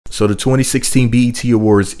So the 2016 BET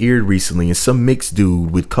Awards aired recently, and some mixed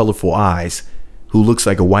dude with colorful eyes who looks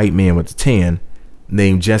like a white man with a tan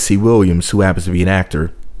named Jessie Williams, who happens to be an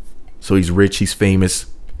actor. So he's rich, he's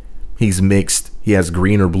famous, he's mixed, he has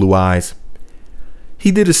green or blue eyes.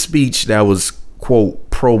 He did a speech that was,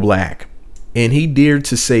 quote, pro-black, and he dared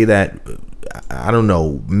to say that, I don't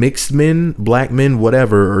know, mixed men, black men,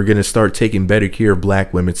 whatever, are gonna start taking better care of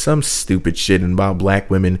black women. Some stupid shit about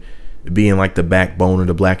black women being like the backbone of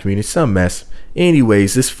the black community, some mess.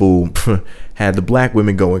 Anyways, this fool had the black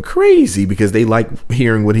women going crazy because they like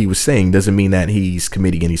hearing what he was saying. Doesn't mean that he's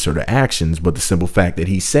committing any sort of actions, but the simple fact that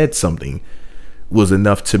he said something was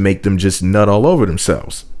enough to make them just nut all over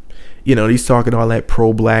themselves. You know, he's talking all that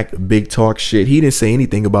pro-black big talk shit. He didn't say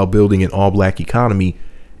anything about building an all-black economy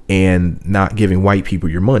and not giving white people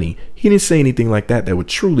your money. He didn't say anything like that would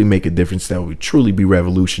truly make a difference, that would truly be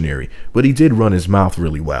revolutionary. But he did run his mouth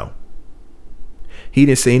really well. He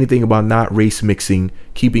didn't say anything about not race mixing,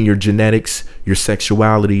 keeping your genetics, your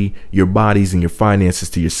sexuality, your bodies, and your finances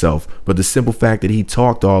to yourself. But the simple fact that he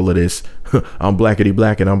talked all of this, I'm blackity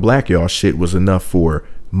black and I'm black y'all shit, was enough for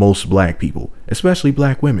most black people, especially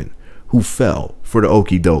black women, who fell for the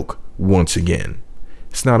okie doke once again.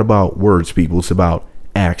 It's not about words, people. It's about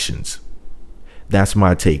actions. That's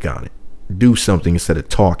my take on it. Do something instead of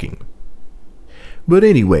talking. But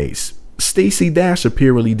anyways, Stacey Dash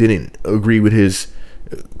apparently didn't agree with his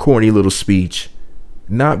corny little speech,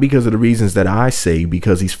 not because of the reasons that I say,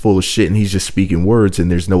 because he's full of shit and he's just speaking words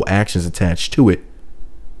and there's no actions attached to it.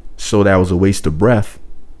 So that was a waste of breath.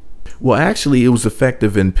 Well, actually, it was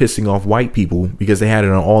effective in pissing off white people because they had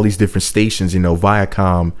it on all these different stations, you know,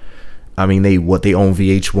 Viacom. I mean, they own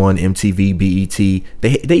VH1, MTV,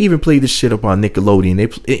 BET. They even played this shit up on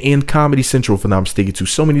Nickelodeon. And Comedy Central, if I'm not mistaken, too.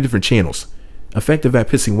 So many different channels. Effective at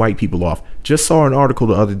pissing white people off. Just saw an article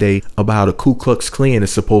the other day about how the Ku Klux Klan is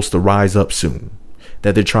supposed to rise up soon,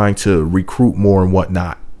 that they're trying to recruit more and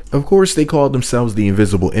whatnot. Of course, they call themselves the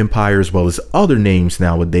Invisible Empire as well as other names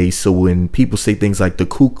nowadays. So when people say things like the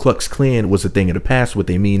Ku Klux Klan was a thing of the past, what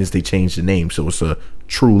they mean is they changed the name. So it's a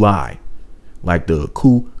true lie. Like the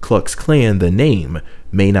Ku Klux Klan, the name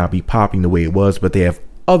may not be popping the way it was, but they have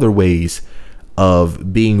other ways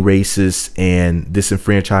of being racist and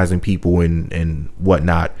disenfranchising people and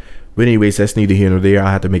whatnot. But anyways, that's neither here nor there.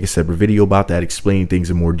 I have to make a separate video about that, explaining things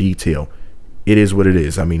in more detail. It is what it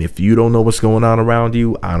is. I mean, if you don't know what's going on around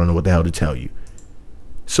you, I don't know what the hell to tell you.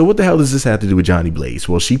 So what the hell does this have to do with Jhonni Blaze?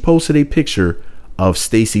 Well, she posted a picture of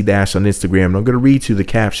Stacey Dash on Instagram, and I'm going to read you the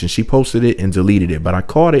caption. She posted it and deleted it, but I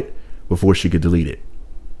caught it before she could delete it.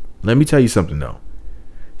 Let me tell you something though.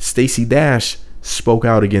 Stacey Dash spoke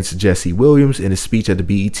out against Jessie Williams in a speech at the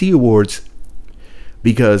BET Awards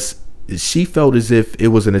because she felt as if it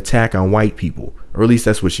was an attack on white people, or at least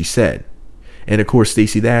that's what she said. And of course,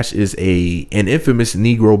 Stacey Dash is an infamous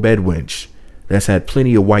Negro bedwench that's had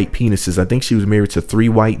plenty of white penises. I think she was married to 3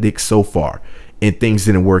 white dicks so far, and things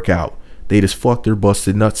didn't work out. They just fucked her,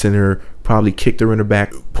 busted nuts in her, probably kicked her in the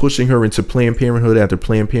back, pushing her into Planned Parenthood after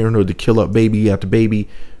Planned Parenthood to kill up baby after baby,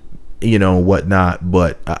 you know, whatnot.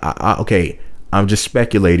 But okay, I'm just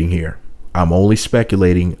speculating here. I'm only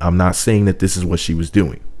speculating. I'm not saying that this is what she was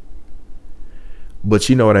doing. But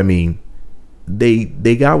you know what I mean.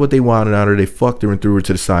 They got what they wanted out of her. They fucked her and threw her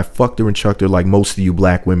to the side. Fucked her and chucked her like most of you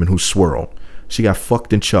black women who swirl. She got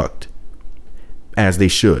fucked and chucked. As they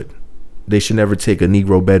should. They should never take a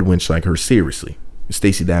Negro bedwench like her seriously.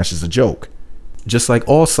 Stacey Dash is a joke. Just like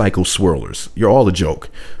all psycho swirlers. You're all a joke.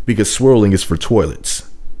 Because swirling is for toilets.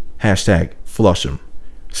 Hashtag flush them.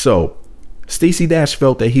 So Stacey Dash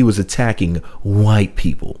felt that he was attacking white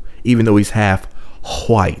people, even though he's half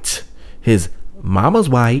white. His mama's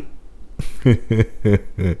white. Yeah,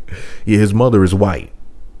 his mother is white.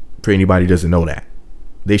 For anybody who doesn't know that.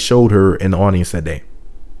 They showed her in the audience that day.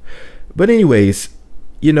 But anyways,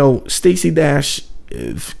 you know, Stacey Dash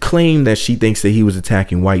claimed that she thinks that he was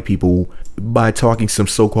attacking white people by talking some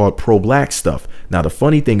so-called pro-black stuff. Now, the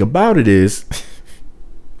funny thing about it is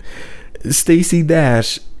Stacey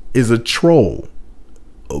Dash is a troll,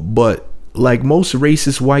 but like most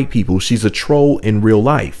racist white people, she's a troll in real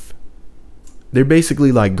life. They're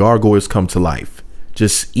basically like gargoyles come to life,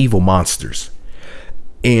 just evil monsters.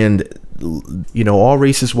 And you know, all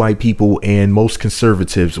racist white people and most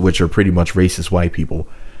conservatives, which are pretty much racist white people,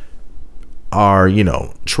 are, you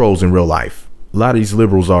know, trolls in real life. A lot of these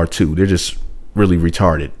liberals are too. They're just really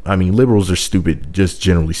retarded. I mean, liberals are stupid, just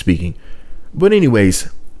generally speaking. But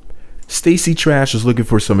anyways, Stacey Trash was looking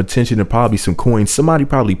for some attention and probably some coins. Somebody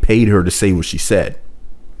probably paid her to say what she said.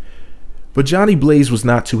 But Jhonni Blaze was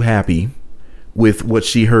not too happy with what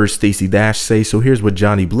she heard Stacey Dash say. So here's what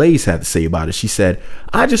Jhonni Blaze had to say about it. She said,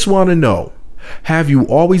 "I just want to know, have you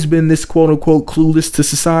always been this quote unquote clueless to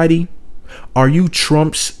society? Are you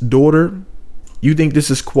Trump's daughter? You think this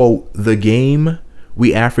is quote the game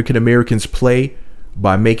we African Americans play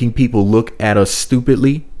by making people look at us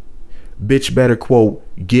stupidly? Bitch better quote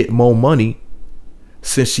get more money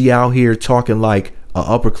since she out here talking like a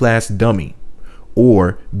upper class dummy."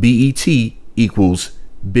 Or BET equals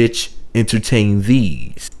bitch entertain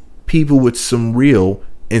these people with some real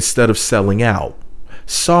instead of selling out.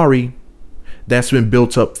 Sorry, that's been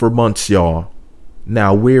built up for months, y'all.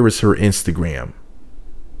 Now where is her Instagram?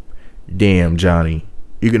 Damn, Johnny,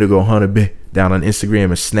 you're gonna go hunt a bit down on Instagram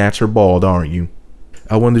and snatch her bald, aren't you?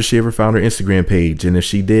 I wonder if she ever found her Instagram page, and if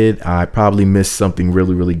she did, I probably missed something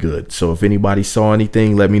really, really good. So if anybody saw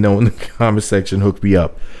anything, let me know in the comment section. Hook me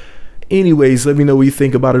up. Anyways, let me know what you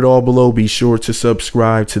think about it all below. Be sure to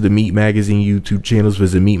subscribe to the Meat Magazine YouTube channels.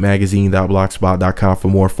 Visit meatmagazine.blogspot.com for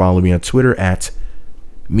more. Follow me on Twitter at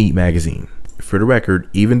Meat Magazine. For the record,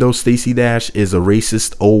 even though Stacey Dash is a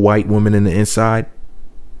racist old white woman in the inside,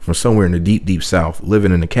 from somewhere in the deep, deep South,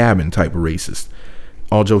 living in a cabin type of racist.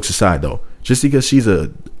 All jokes aside though, just because she's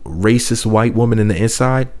a racist white woman in the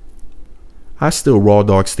inside, I still raw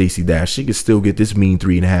dog Stacey Dash. She could still get this mean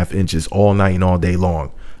 3.5 inches all night and all day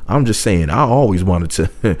long. I'm just saying, I always wanted to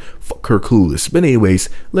fuck her clueless. But anyways,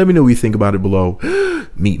 let me know what you think about it below.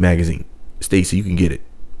 Meat Magazine. Stacey, you can get it.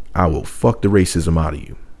 I will fuck the racism out of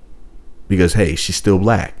you. Because, hey, she's still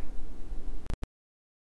black.